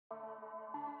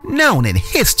known in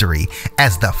history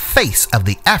as the face of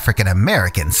the African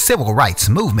American civil rights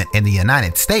movement in the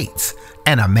United States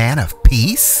and a man of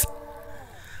peace?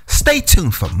 Stay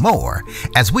tuned for more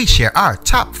as we share our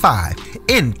top 5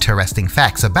 interesting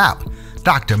facts about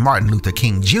Dr. Martin Luther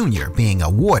King Jr. being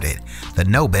awarded the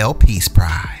Nobel Peace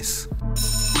Prize.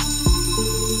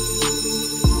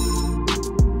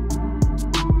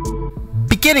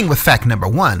 Beginning with fact number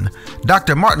 1,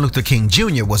 Dr. Martin Luther King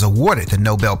Jr. was awarded the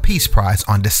Nobel Peace Prize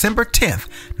on December 10,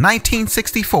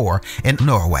 1964 in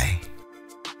Norway.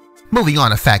 Moving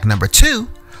on to fact number 2,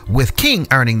 with King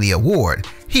earning the award,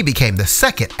 he became the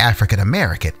second African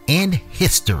American in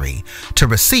history to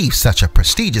receive such a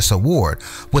prestigious award,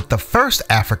 with the first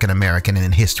African American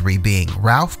in history being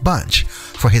Ralph Bunche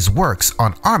for his works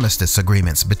on armistice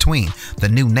agreements between the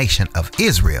new nation of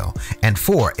Israel and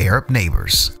 4 Arab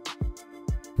neighbors.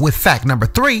 With fact number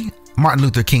 3, Martin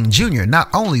Luther King Jr. not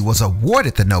only was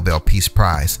awarded the Nobel Peace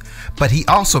Prize, but he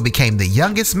also became the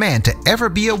youngest man to ever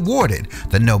be awarded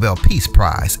the Nobel Peace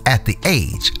Prize at the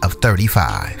age of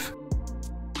 35.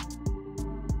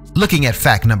 Looking at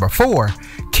fact number 4,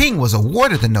 King was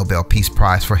awarded the Nobel Peace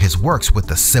Prize for his works with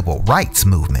the civil rights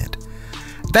movement.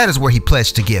 That is where he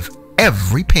pledged to give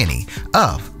every penny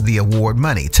of the award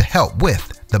money to help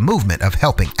with the movement of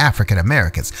helping African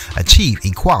Americans achieve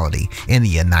equality in the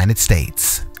United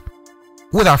States.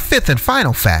 With our 5th and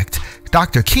final fact,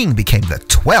 Dr. King became the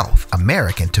 12th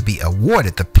American to be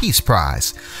awarded the Peace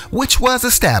Prize, which was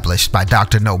established by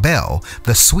Dr. Nobel,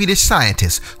 the Swedish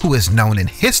scientist who is known in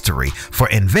history for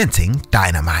inventing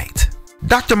dynamite.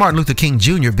 Dr. Martin Luther King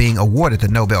Jr. being awarded the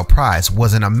Nobel Prize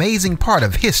was an amazing part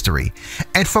of history,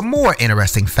 and for more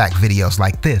interesting fact videos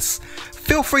like this,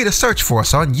 feel free to search for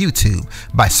us on YouTube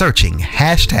by searching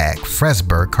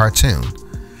 #FresburgCartoon.